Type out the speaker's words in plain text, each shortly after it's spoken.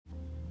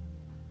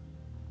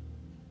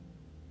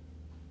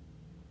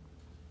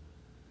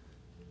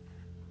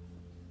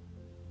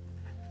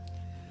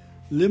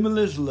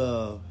Limitless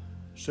Love,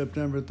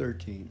 September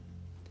 13.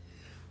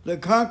 The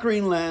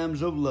conquering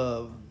lambs of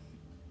love.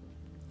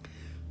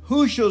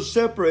 Who shall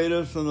separate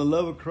us from the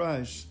love of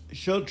Christ?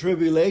 Shall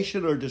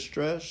tribulation or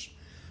distress,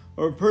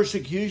 or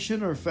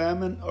persecution, or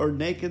famine, or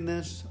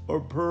nakedness, or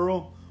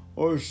peril,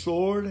 or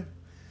sword?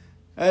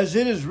 As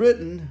it is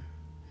written,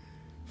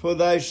 for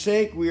thy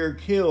sake we are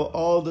killed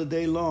all the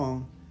day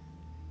long.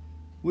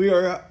 We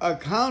are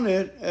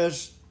accounted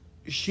as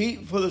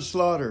sheep for the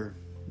slaughter.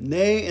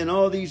 Nay, in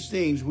all these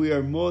things we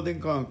are more than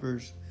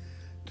conquerors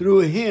through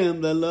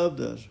him that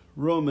loved us.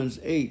 Romans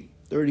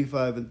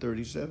 8:35 and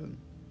 37.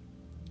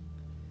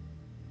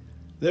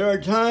 There are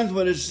times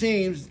when it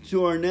seems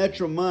to our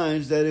natural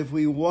minds that if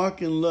we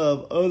walk in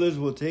love, others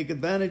will take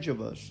advantage of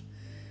us.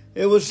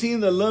 It would seem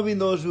that loving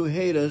those who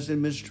hate us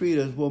and mistreat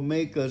us will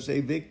make us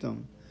a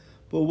victim.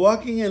 But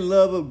walking in the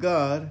love of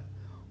God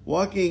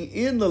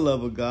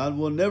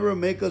will never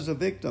make us a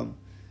victim.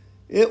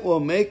 It will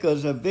make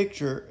us a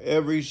victor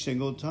every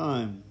single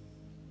time.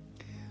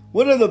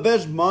 One of the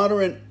best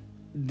modern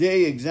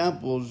day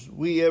examples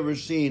we ever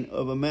seen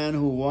of a man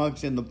who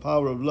walks in the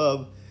power of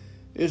love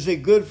is a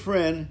good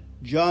friend,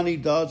 Johnny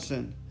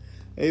Dodson,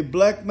 a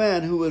black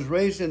man who was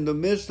raised in the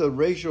midst of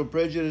racial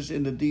prejudice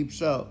in the Deep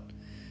South.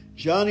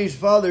 Johnny's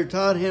father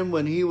taught him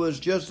when he was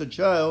just a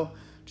child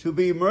to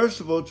be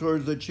merciful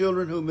towards the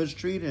children who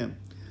mistreat him.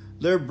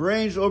 Their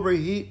brains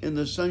overheat in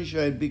the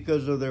sunshine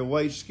because of their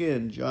white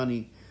skin,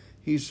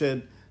 he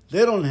said.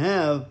 They don't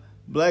have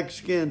black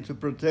skin to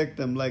protect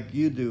them like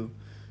you do.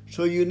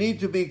 So you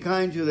need to be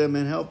kind to them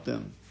and help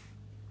them.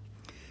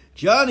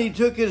 Johnny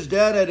took his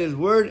dad at his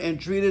word and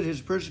treated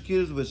his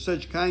persecutors with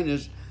such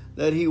kindness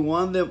that he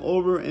won them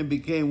over and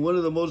became one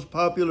of the most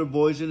popular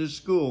boys in his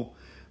school.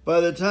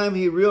 By the time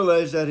he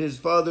realized that his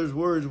father's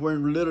words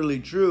weren't literally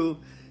true,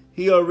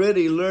 he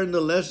already learned the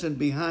lesson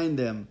behind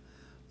them.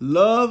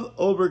 Love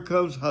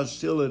overcomes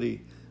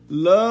hostility.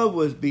 Love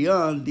was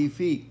beyond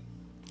defeat.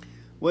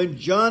 When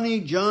Johnny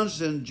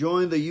Johnson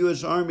joined the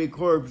U.S. Army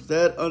Corps,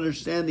 that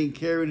understanding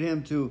carried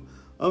him to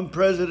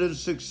unprecedented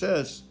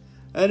success,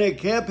 and it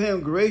kept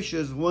him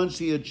gracious once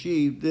he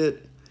achieved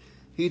it.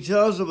 He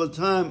tells of a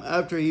time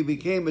after he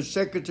became a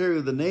Secretary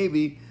of the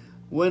Navy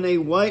when a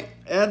white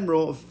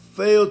admiral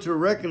failed to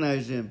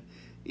recognize him.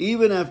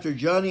 Even after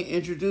Johnny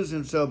introduced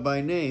himself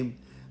by name,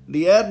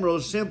 the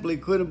admiral simply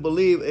couldn't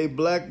believe a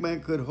black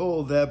man could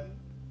hold that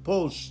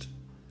post.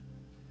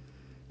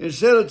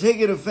 Instead of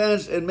taking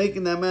offense and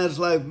making that man's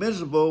life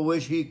miserable,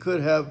 which he could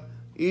have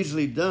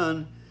easily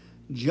done,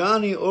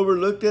 Johnny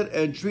overlooked it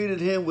and treated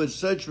him with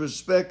such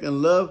respect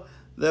and love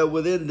that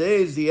within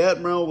days the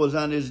admiral was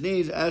on his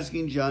knees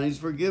asking Johnny's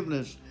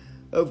forgiveness.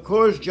 Of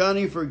course,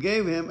 Johnny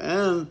forgave him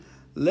and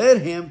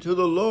led him to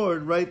the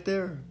Lord right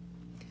there.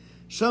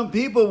 Some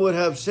people would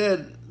have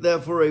said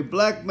that for a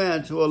black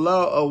man to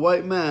allow a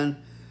white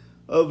man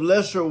of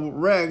lesser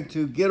rank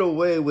to get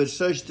away with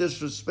such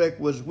disrespect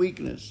was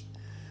weakness.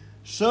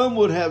 Some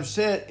would have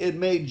said it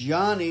made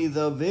Johnny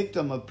the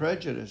victim of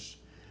prejudice.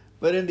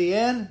 But in the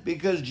end,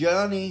 because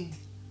Johnny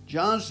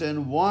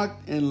Johnson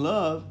walked in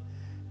love,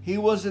 he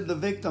wasn't the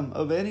victim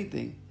of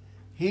anything.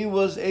 He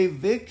was a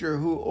victor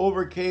who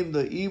overcame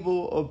the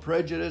evil of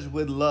prejudice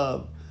with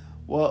love.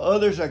 While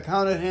others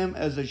accounted him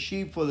as a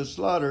sheep for the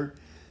slaughter,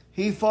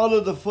 he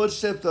followed the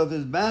footsteps of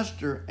his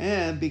master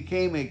and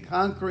became a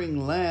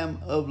conquering lamb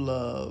of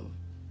love.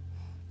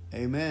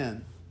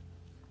 Amen.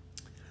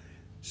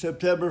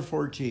 September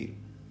 14.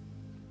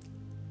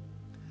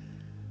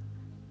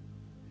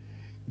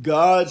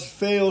 God's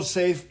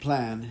fail-safe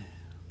plan.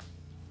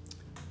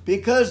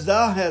 Because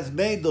thou hast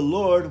made the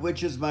Lord,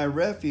 which is my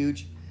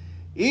refuge,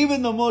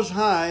 even the Most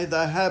High,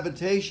 thy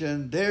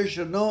habitation, there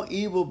shall no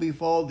evil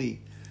befall thee,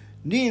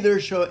 neither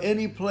shall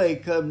any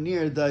plague come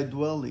near thy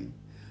dwelling.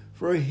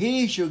 For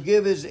he shall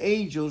give his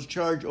angels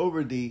charge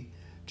over thee,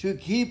 to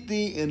keep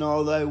thee in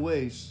all thy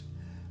ways.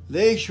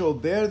 They shall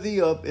bear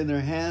thee up in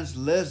their hands,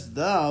 lest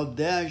thou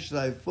dash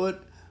thy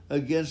foot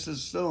against a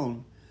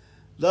stone.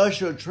 Thou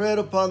shalt tread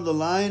upon the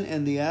lion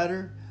and the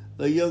adder,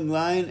 the young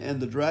lion and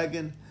the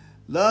dragon.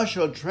 Thou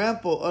shalt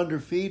trample under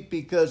feet,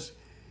 because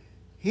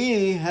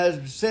he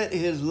has set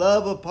his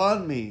love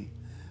upon me.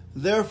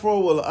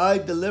 Therefore will I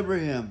deliver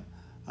him.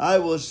 I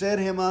will set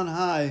him on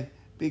high,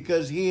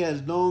 because he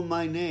has known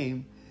my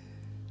name.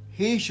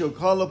 He shall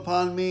call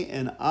upon me,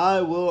 and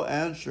I will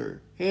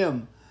answer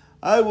him.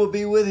 I will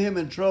be with him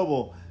in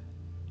trouble.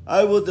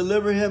 I will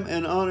deliver him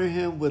and honor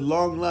him. With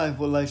long life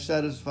will I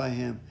satisfy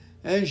him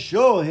and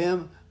show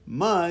him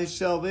my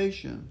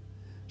salvation.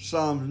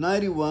 Psalms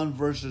 91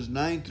 verses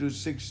 9 through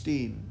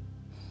 16.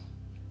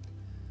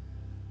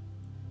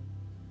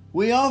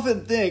 We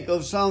often think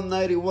of Psalm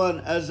 91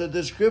 as a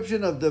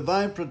description of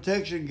divine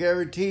protection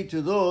guaranteed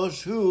to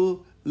those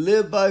who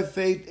live by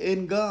faith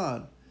in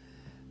God.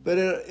 But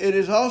it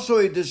is also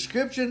a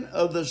description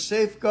of the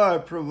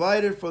safeguard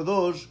provided for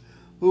those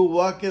who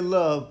walk in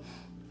love.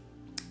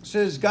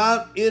 Since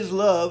God is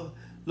love,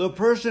 the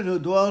person who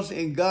dwells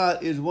in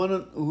God is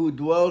one who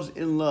dwells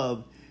in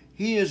love.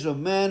 He is a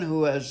man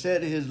who has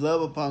set his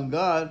love upon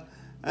God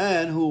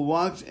and who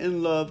walks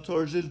in love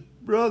towards his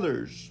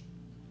brothers.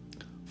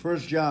 1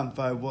 John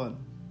 5:1.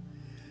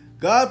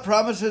 God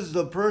promises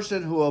the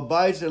person who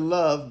abides in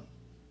love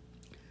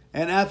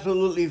an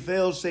absolutely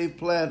fail-safe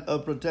plan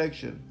of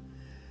protection.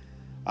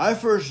 I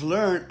first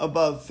learned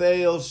about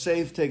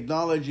fail-safe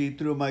technology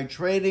through my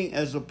training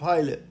as a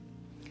pilot.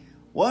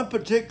 One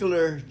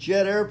particular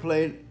jet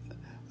airplane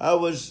I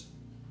was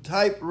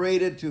type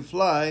rated to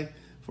fly,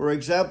 for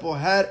example,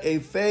 had a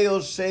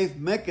fail-safe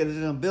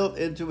mechanism built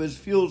into its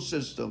fuel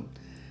system.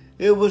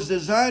 It was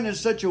designed in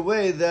such a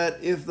way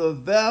that if the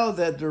valve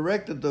that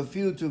directed the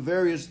fuel to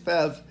various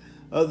paths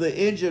of the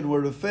engine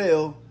were to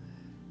fail,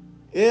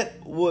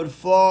 it would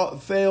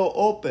fail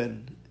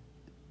open.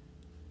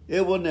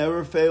 It will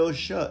never fail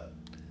shut.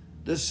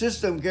 The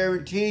system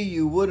guaranteed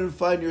you wouldn't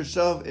find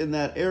yourself in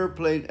that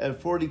airplane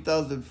at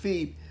 40,000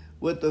 feet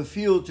with the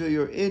fuel to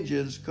your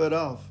engines cut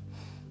off.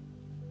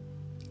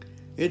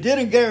 It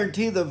didn't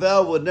guarantee the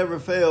valve would never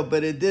fail,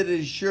 but it did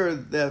ensure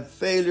that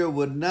failure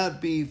would not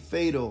be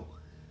fatal.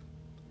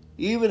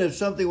 Even if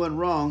something went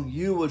wrong,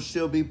 you would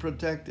still be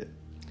protected.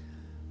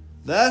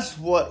 That's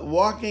what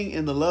walking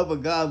in the love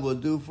of God will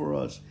do for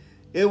us.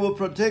 It will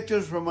protect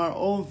us from our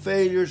own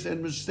failures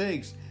and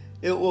mistakes.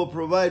 It will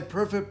provide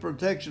perfect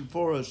protection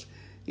for us,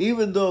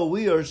 even though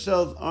we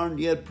ourselves aren't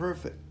yet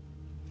perfect.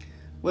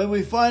 When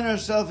we find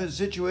ourselves in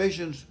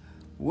situations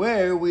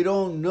where we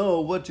don't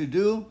know what to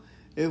do,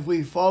 if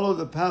we follow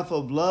the path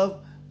of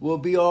love, we'll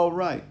be all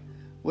right.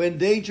 When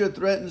danger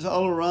threatens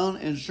all around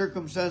and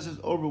circumstances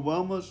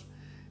overwhelm us,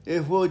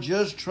 if we'll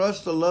just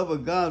trust the love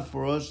of God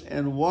for us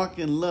and walk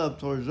in love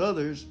towards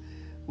others,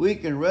 we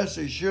can rest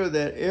assured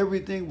that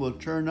everything will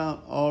turn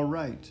out all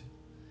right.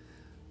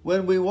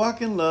 When we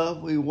walk in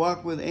love, we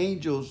walk with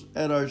angels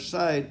at our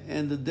side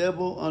and the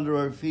devil under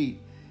our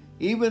feet.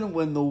 Even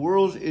when the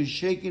world is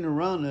shaking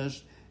around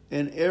us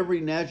and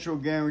every natural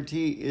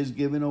guarantee is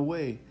given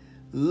away,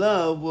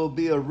 love will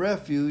be a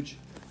refuge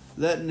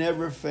that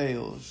never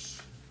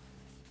fails.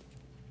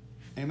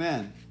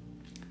 Amen.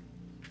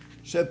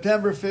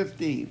 September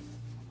 15th.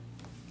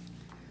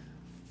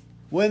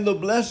 When the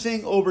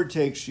blessing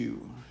overtakes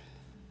you.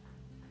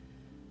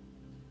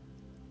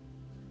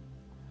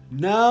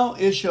 Now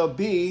it shall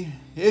be,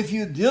 if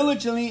you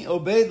diligently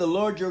obey the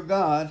Lord your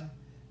God,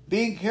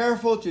 being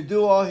careful to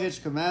do all his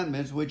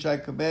commandments, which I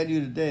command you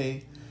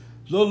today,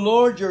 the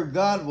Lord your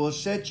God will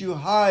set you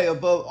high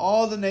above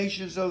all the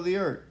nations of the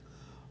earth.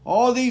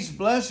 All these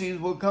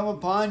blessings will come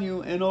upon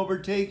you and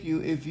overtake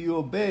you if you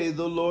obey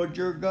the Lord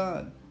your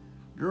God.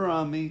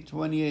 Deuteronomy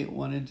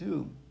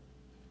 28:1-2.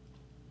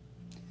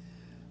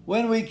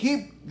 When we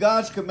keep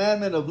God's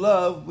commandment of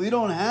love, we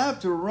don't have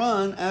to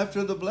run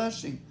after the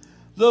blessing.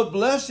 The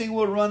blessing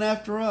will run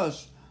after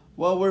us.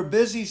 While we're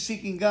busy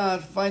seeking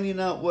God, finding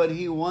out what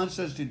he wants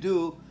us to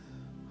do,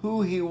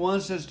 who he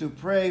wants us to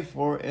pray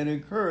for and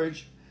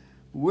encourage,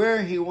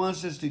 where he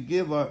wants us to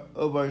give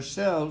of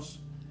ourselves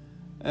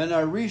and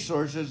our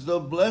resources, the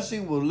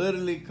blessing will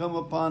literally come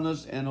upon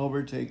us and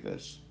overtake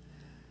us.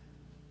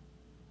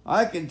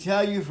 I can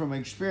tell you from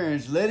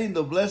experience, letting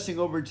the blessing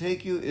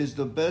overtake you is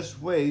the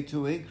best way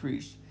to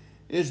increase.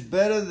 It's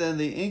better than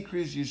the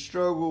increase you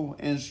struggle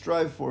and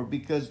strive for,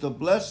 because the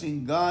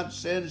blessing God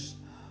sends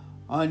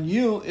on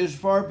you is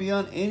far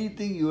beyond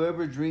anything you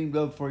ever dreamed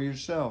of for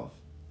yourself.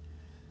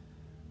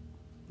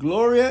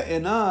 Gloria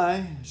and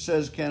I,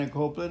 says Kenneth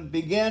Copeland,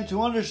 began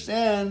to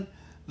understand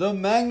the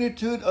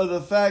magnitude of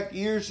the fact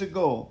years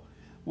ago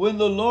when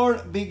the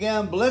Lord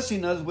began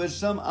blessing us with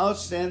some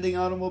outstanding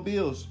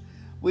automobiles.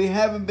 We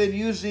haven't been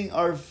using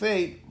our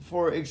faith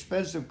for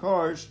expensive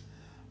cars.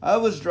 I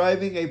was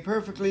driving a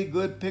perfectly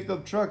good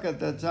pickup truck at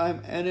that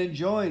time and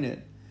enjoying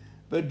it.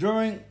 But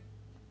during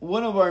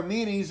one of our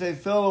meetings, a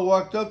fellow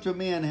walked up to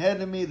me and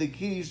handed me the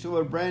keys to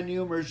a brand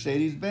new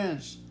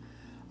Mercedes-Benz.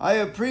 I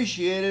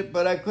appreciate it,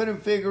 but I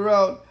couldn't figure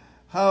out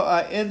how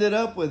I ended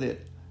up with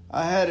it.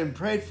 I hadn't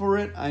prayed for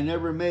it. I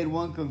never made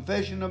one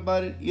confession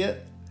about it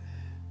yet.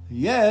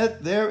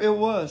 Yet, there it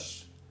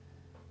was.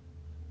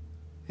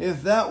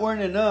 If that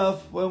weren't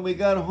enough, when we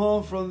got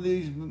home from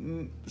these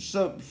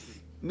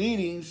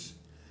meetings,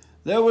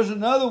 there was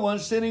another one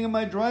sitting in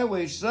my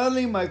driveway.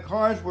 Suddenly, my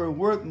cars were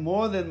worth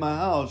more than my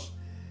house.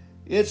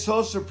 It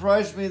so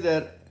surprised me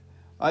that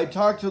I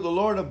talked to the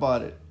Lord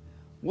about it.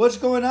 What's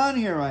going on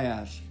here, I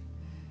asked.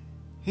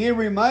 He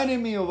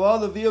reminded me of all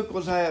the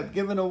vehicles I had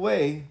given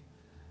away.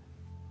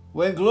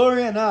 When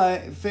Gloria and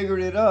I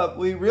figured it up,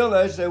 we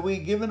realized that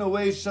we'd given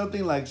away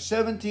something like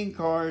 17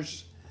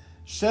 cars,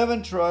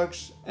 7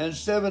 trucks, and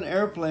 7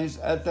 airplanes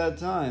at that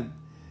time.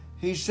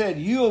 He said,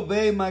 "You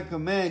obeyed my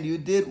command. You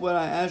did what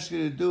I asked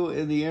you to do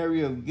in the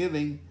area of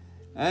giving,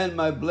 and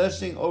my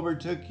blessing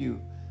overtook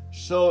you.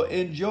 So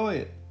enjoy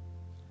it."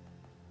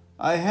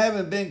 I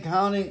haven't been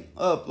counting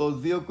up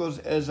those vehicles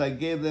as I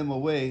gave them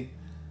away.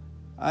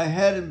 I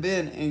hadn't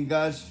been in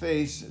God's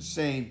face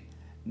saying,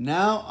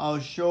 "Now I'll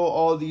show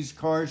all these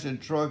cars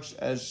and trucks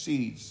as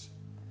seeds.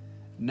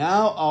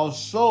 Now I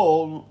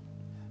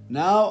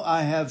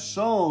have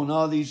sown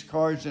all these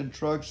cars and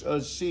trucks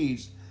as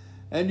seeds,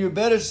 and you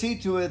better see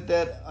to it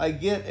that I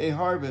get a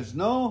harvest."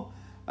 No,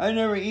 I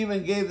never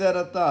even gave that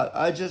a thought.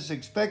 I just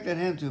expected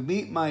him to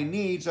meet my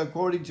needs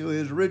according to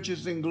his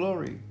riches and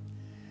glory.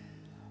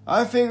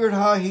 I figured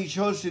how he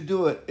chose to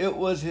do it. It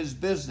was his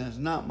business,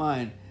 not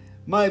mine.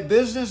 My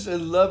business is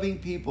loving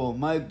people.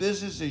 My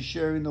business is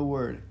sharing the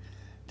word,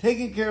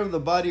 taking care of the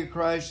body of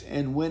Christ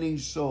and winning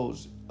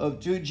souls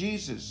to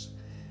Jesus.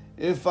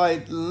 If I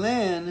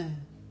tend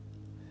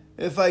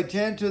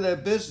to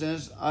that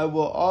business, I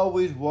will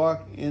always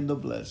walk in the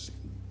blessing.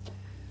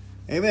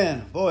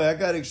 Amen. Boy, I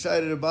got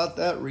excited about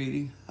that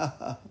reading.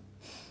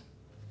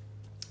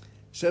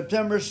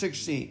 September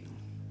 16th.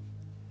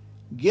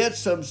 Get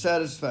some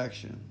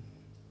satisfaction.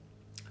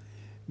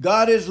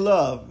 God is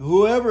love.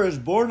 Whoever is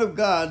born of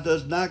God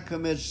does not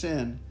commit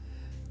sin,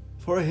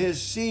 for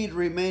his seed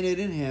remaineth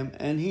in him,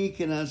 and he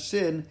cannot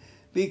sin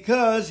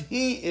because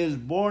he is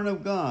born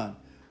of God.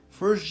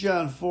 1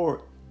 John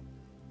 4,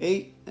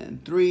 8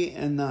 and 3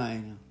 and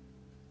 9.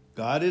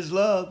 God is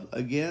love.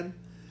 Again,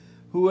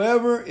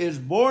 whoever is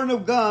born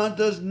of God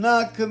does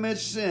not commit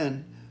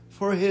sin,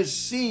 for his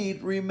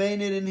seed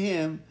remaineth in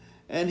him,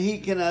 and he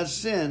cannot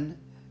sin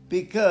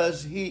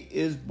because he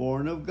is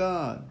born of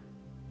God.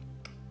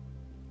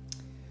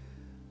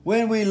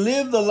 When we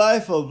live the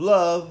life of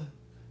love,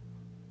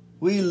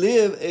 we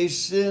live a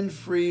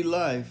sin-free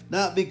life,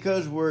 not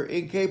because we're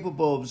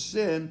incapable of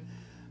sin,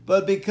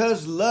 but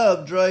because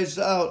love drives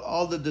out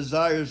all the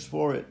desires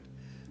for it.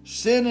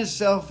 Sin is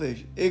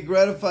selfish. It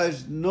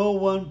gratifies no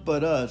one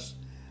but us,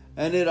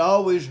 and it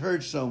always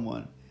hurts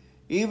someone.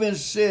 Even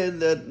sin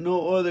that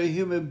no other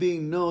human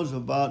being knows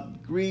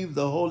about grieves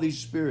the Holy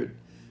Spirit.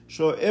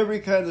 So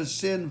every kind of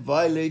sin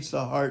violates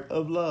the heart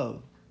of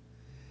love.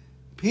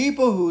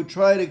 People who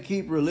try to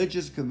keep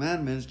religious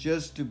commandments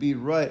just to be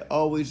right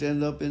always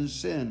end up in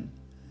sin.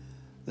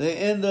 They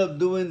end up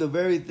doing the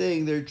very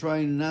thing they're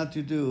trying not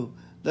to do.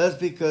 That's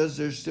because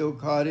they're still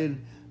caught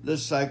in the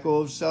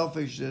cycle of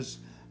selfishness.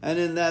 And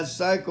in that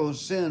cycle,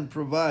 sin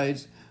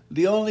provides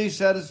the only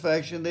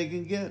satisfaction they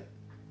can get.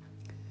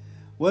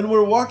 When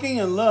we're walking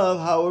in love,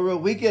 however,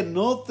 we get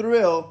no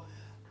thrill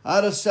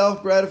out of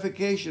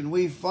self-gratification.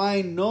 We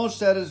find no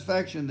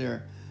satisfaction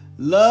there.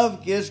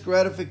 Love gets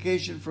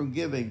gratification from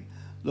giving.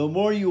 The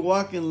more you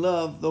walk in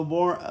love, the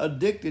more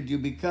addicted you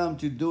become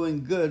to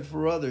doing good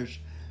for others.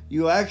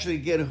 You actually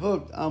get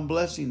hooked on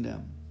blessing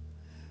them.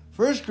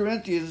 1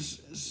 Corinthians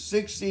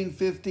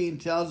 16:15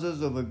 tells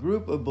us of a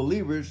group of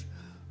believers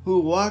who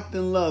walked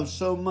in love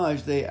so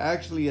much they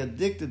actually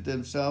addicted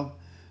themselves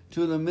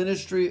to the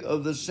ministry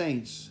of the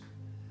saints.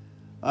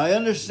 I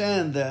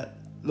understand that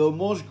the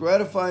most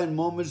gratifying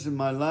moments in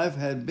my life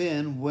had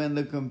been when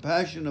the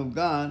compassion of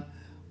God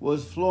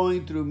was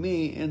flowing through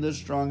me in the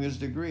strongest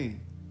degree.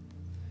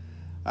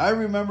 I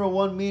remember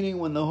one meeting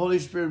when the Holy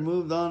Spirit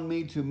moved on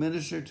me to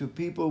minister to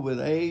people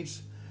with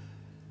AIDS.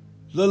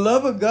 The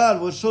love of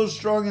God was so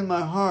strong in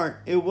my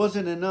heart, it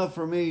wasn't enough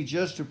for me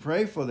just to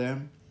pray for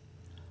them.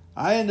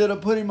 I ended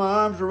up putting my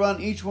arms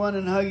around each one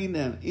and hugging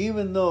them,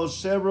 even though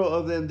several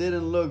of them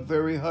didn't look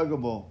very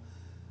huggable.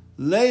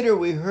 Later,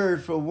 we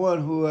heard from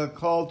one who had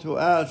called to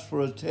ask for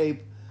a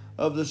tape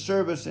of the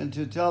service and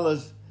to tell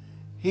us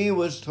he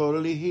was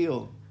totally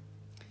healed.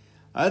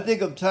 I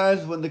think of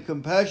times when the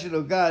compassion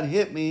of God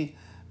hit me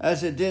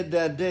as it did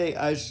that day.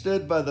 I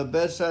stood by the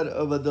bedside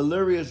of a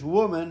delirious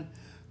woman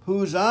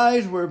whose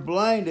eyes were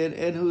blinded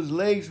and whose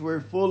legs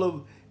were full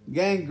of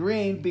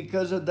gangrene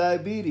because of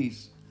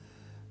diabetes.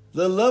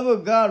 The love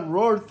of God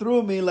roared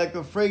through me like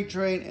a freight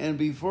train, and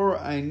before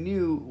I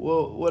knew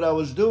what I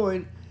was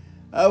doing,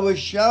 I was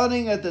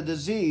shouting at the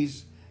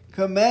disease,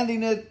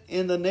 commanding it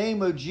in the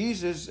name of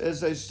Jesus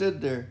as I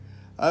stood there.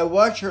 I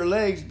watched her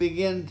legs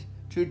begin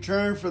to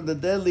turn from the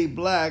deadly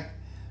black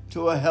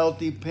to a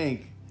healthy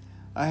pink.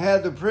 I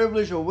had the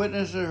privilege of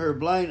witnessing her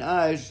blind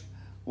eyes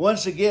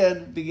once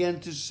again begin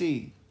to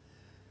see.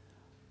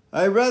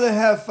 I'd rather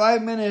have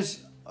 5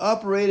 minutes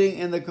operating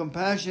in the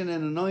compassion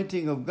and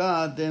anointing of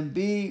God than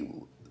be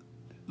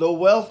the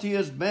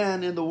wealthiest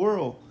man in the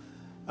world.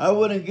 I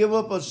wouldn't give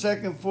up a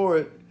second for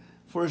it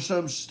for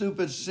some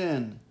stupid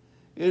sin.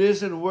 It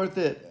isn't worth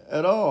it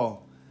at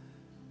all.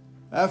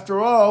 After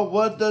all,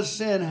 what does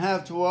sin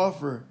have to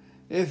offer?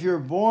 If you're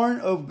born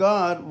of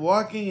God,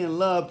 walking in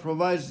love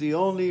provides the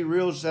only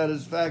real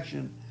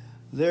satisfaction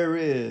there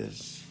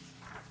is.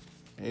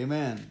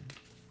 Amen.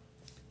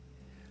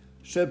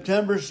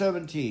 September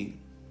 17.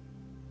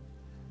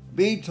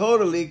 Be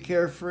totally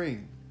carefree.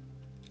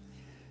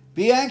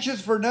 Be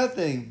anxious for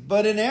nothing,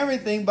 but in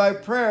everything by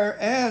prayer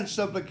and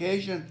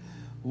supplication,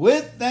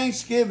 with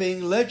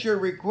thanksgiving, let your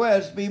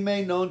requests be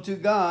made known to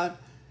God,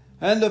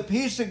 and the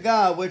peace of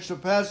God, which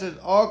surpasses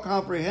all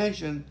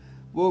comprehension,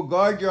 will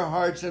guard your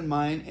hearts and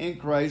mind in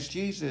Christ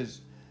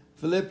Jesus.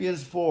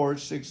 Philippians 4,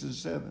 6 and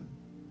 7.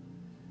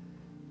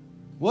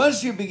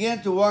 Once you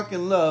begin to walk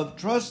in love,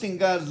 trusting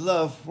God's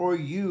love for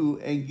you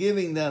and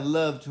giving that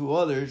love to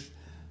others,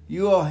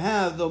 you will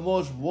have the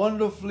most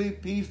wonderfully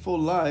peaceful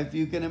life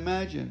you can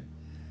imagine.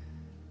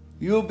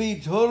 You'll be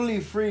totally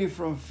free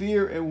from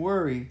fear and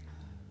worry.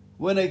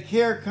 When a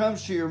care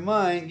comes to your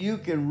mind, you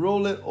can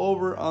roll it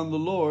over on the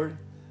Lord.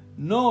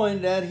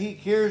 knowing that He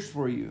cares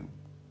for you.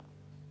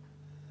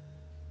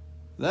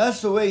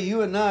 That's the way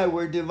you and I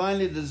were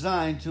divinely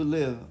designed to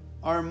live.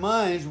 Our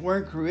minds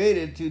weren't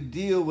created to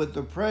deal with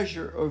the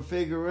pressure or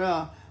figure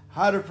out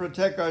how to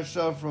protect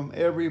ourselves from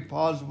every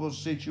possible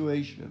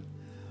situation.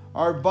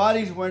 Our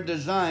bodies weren't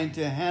designed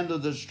to handle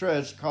the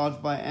stress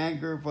caused by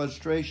anger,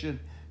 frustration,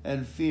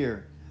 and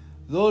fear.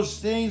 Those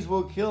things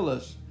will kill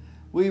us.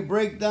 We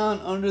break down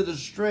under the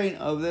strain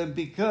of them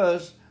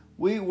because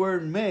we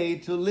weren't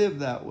made to live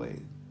that way.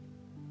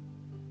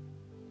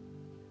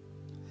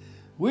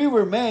 We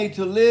were made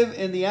to live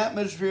in the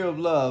atmosphere of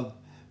love,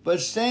 but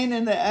staying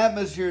in the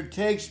atmosphere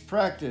takes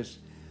practice.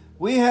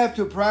 We have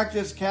to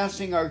practice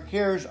casting our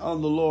cares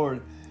on the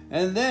Lord,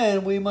 and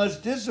then we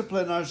must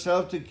discipline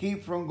ourselves to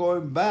keep from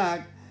going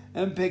back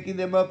and picking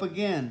them up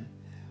again.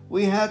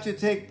 We have to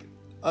take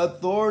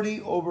authority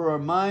over our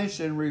minds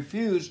and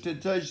refuse to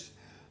touch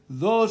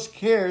those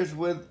cares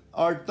with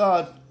our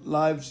thought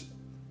lives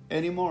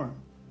anymore.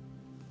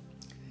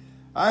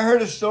 I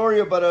heard a story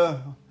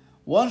about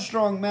one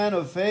strong man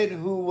of faith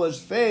who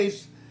was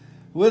faced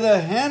with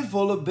a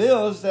handful of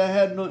bills that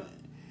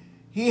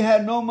he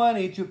had no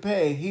money to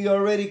pay. He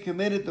already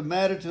committed the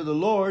matter to the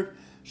Lord,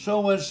 so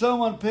when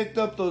someone picked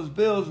up those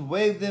bills,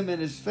 waved them in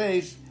his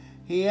face,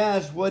 he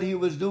asked what he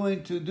was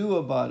doing to do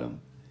about them.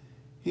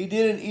 He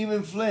didn't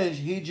even flinch.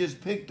 He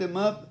just picked them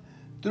up,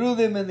 threw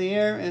them in the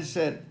air, and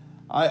said,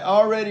 "I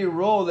already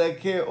rolled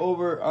that care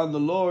over on the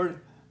Lord."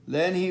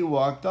 Then he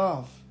walked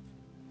off.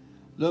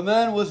 The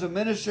man was a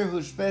minister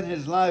who spent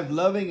his life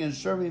loving and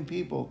serving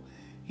people.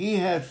 He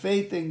had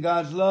faith in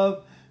God's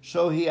love,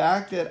 so he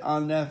acted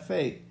on that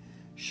faith.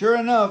 Sure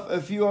enough, a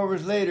few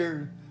hours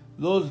later,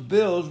 those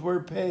bills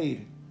were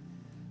paid.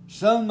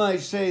 Some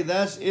might say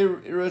that's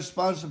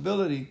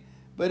irresponsibility,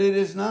 but it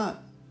is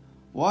not.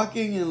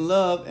 Walking in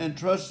love and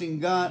trusting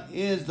God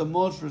is the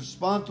most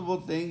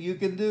responsible thing you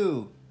can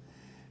do.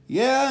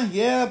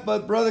 Yeah,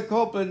 but Brother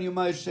Copeland, you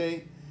might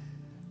say,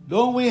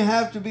 don't we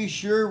have to be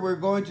sure we're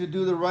going to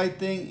do the right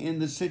thing in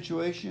the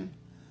situation?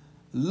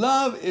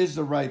 Love is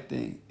the right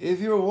thing. If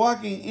you're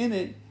walking in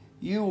it,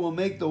 you will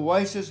make the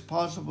wisest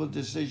possible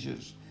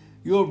decisions.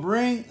 You'll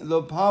bring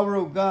the power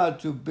of God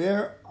to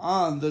bear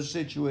on the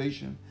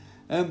situation.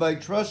 And by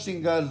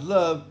trusting God's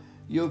love,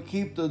 you'll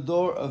keep the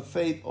door of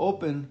faith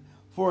open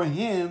for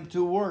Him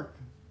to work.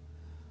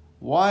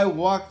 Why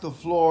walk the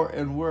floor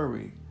and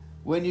worry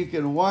when you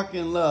can walk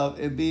in love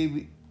and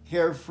be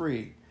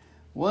carefree?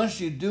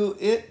 Once you do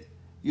it,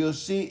 you'll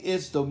see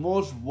it's the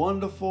most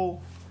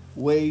wonderful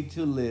way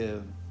to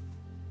live.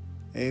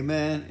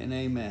 Amen and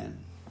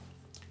amen.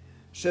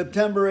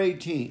 September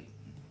 18th.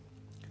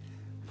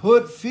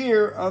 Put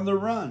fear on the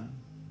run.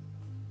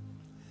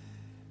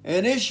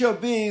 And it shall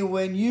be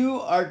when you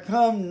are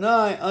come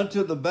nigh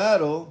unto the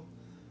battle,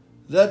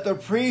 that the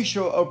priest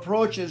shall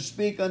approach and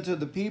speak unto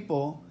the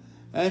people,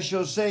 and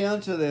shall say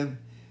unto them,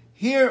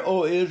 Hear,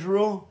 O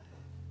Israel,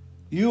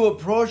 you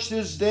approach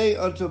this day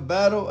unto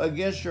battle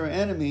against your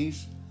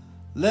enemies.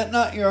 Let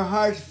not your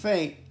hearts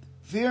faint,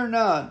 fear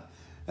not,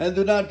 and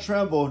do not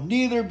tremble,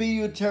 neither be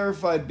you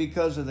terrified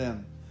because of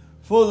them.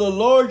 For the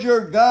Lord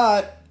your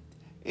God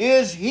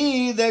is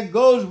He that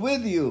goes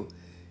with you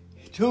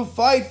to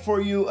fight for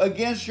you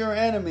against your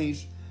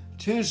enemies,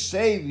 to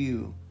save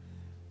you.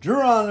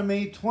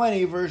 Deuteronomy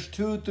 20, verse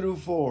 2 through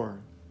 4.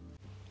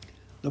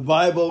 The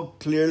Bible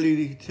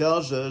clearly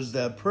tells us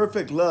that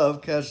perfect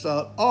love casts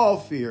out all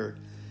fear.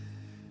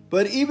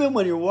 But even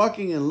when you're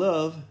walking in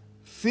love,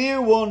 fear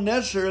won't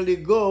necessarily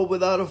go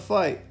without a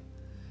fight.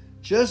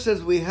 Just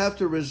as we have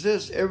to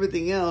resist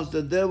everything else,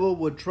 the devil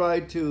would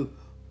try to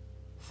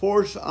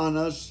force on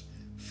us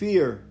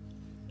fear.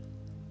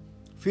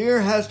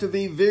 Fear has to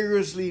be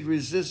vigorously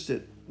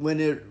resisted when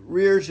it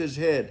rears its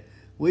head.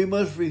 We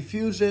must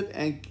refuse it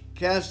and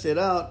cast it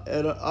out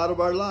of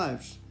our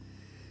lives.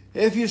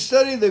 If you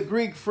study the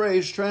Greek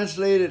phrase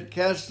translated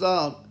cast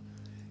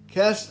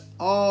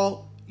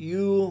all,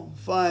 you'll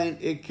find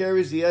it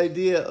carries the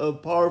idea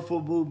of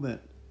powerful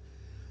movement,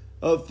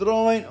 of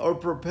throwing or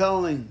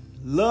propelling.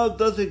 Love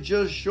doesn't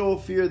just show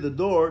fear the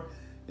door,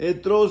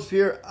 it throws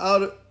fear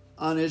out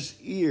on its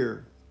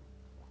ear.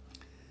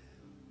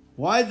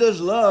 Why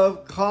does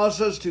love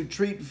cause us to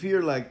treat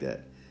fear like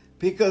that?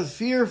 Because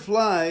fear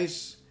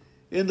flies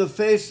in the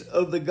face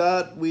of the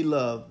God we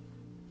love.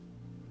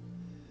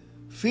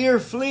 Fear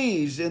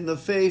flees in the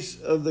face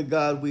of the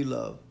God we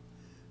love.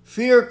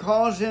 Fear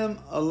calls Him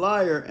a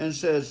liar and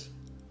says,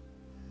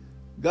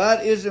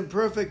 God isn't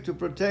perfect to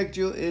protect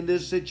you in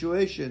this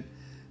situation.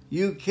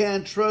 You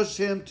can't trust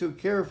Him to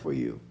care for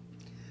you.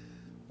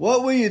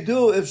 What will you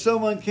do if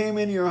someone came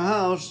in your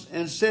house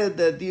and said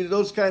that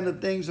those kind of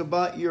things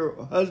about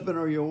your husband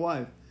or your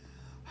wife?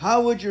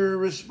 How would you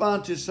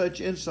respond to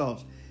such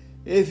insults?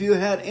 If you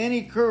had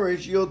any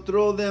courage, you'll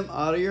throw them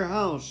out of your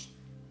house.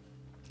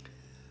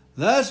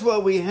 That's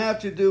what we have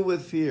to do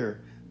with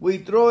fear. We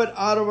throw it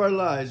out of our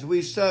lives.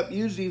 We stop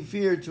using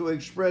fear to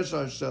express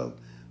ourselves.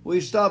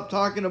 We stop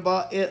talking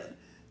about it.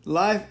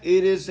 Life,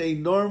 it is a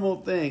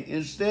normal thing.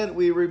 Instead,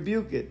 we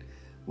rebuke it.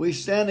 We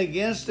stand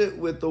against it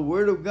with the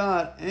Word of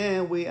God,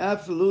 and we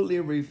absolutely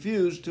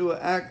refuse to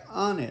act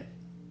on it.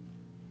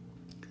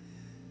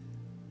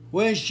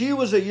 When she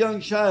was a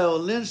young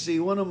child, Lindsay,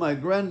 one of my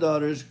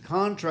granddaughters,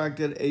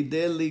 contracted a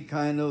deadly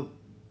kind of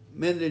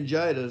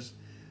meningitis.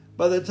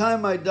 By the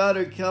time my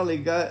daughter Kelly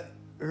got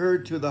her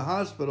to the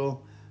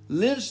hospital,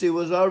 Lindsay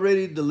was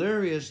already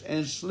delirious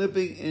and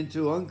slipping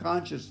into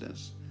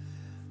unconsciousness.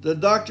 The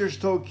doctors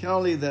told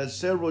Kelly that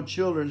several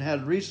children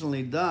had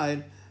recently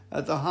died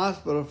at the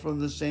hospital from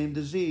the same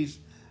disease,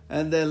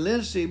 and that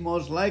Lindsay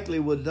most likely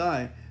would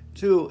die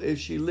too if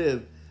she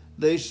lived.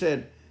 They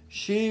said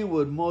she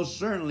would most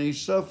certainly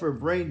suffer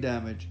brain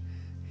damage,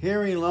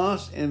 hearing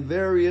loss, and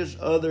various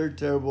other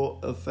terrible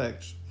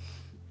effects.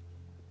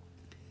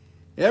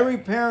 Every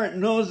parent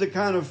knows the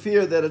kind of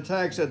fear that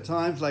attacks at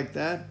times like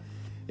that.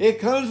 It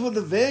comes with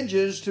a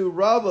vengeance to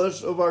rob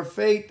us of our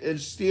faith and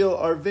steal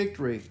our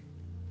victory.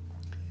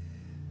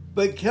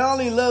 But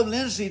Kelly loved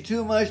Lindsay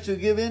too much to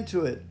give in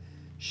to it.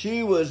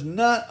 She was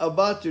not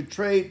about to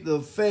trade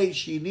the faith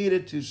she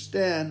needed to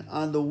stand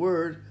on the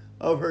word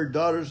of her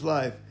daughter's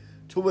life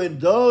to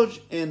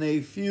indulge in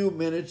a few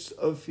minutes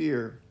of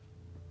fear.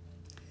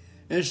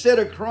 Instead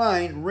of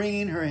crying,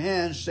 wringing her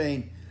hands,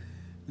 saying,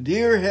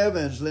 "Dear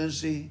heavens,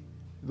 Lindsay,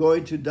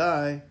 going to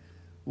die.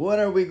 What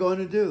are we going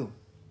to do?"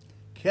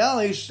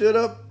 Kelly stood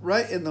up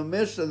right in the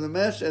midst of the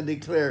mess and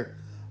declared,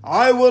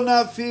 "I will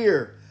not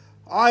fear.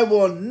 I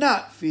will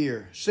not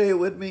fear." Say it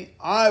with me.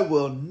 I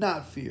will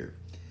not fear.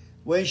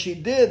 When she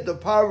did, the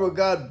power of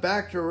God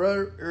backed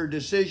her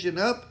decision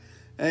up,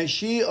 and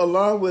she,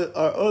 along with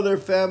our other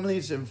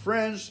families and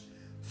friends,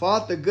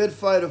 fought the good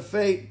fight of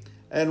faith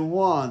and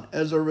won.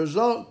 As a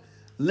result,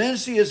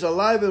 Lindsay is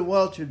alive and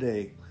well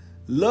today.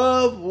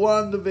 Love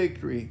won the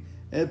victory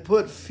and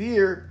put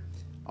fear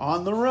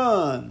on the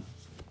run.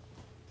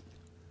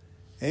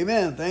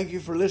 Amen. Thank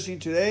you for listening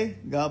today.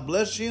 God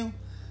bless you.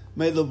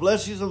 May the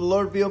blessings of the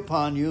Lord be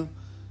upon you.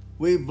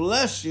 We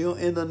bless you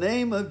in the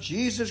name of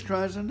Jesus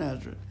Christ of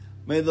Nazareth.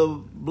 May the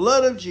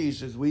blood of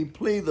Jesus, we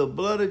plead the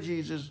blood of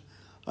Jesus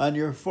on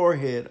your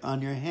forehead,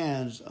 on your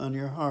hands, on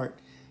your heart,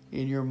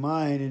 in your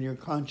mind, in your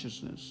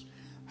consciousness.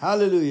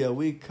 Hallelujah.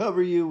 We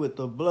cover you with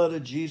the blood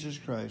of Jesus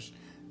Christ,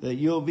 that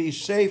you'll be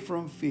safe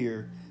from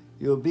fear.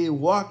 You'll be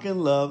walk in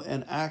love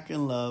and act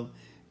in love.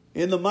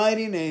 In the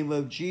mighty name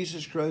of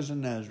Jesus Christ of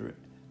Nazareth.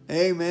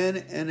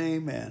 Amen and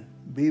amen.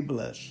 Be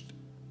blessed.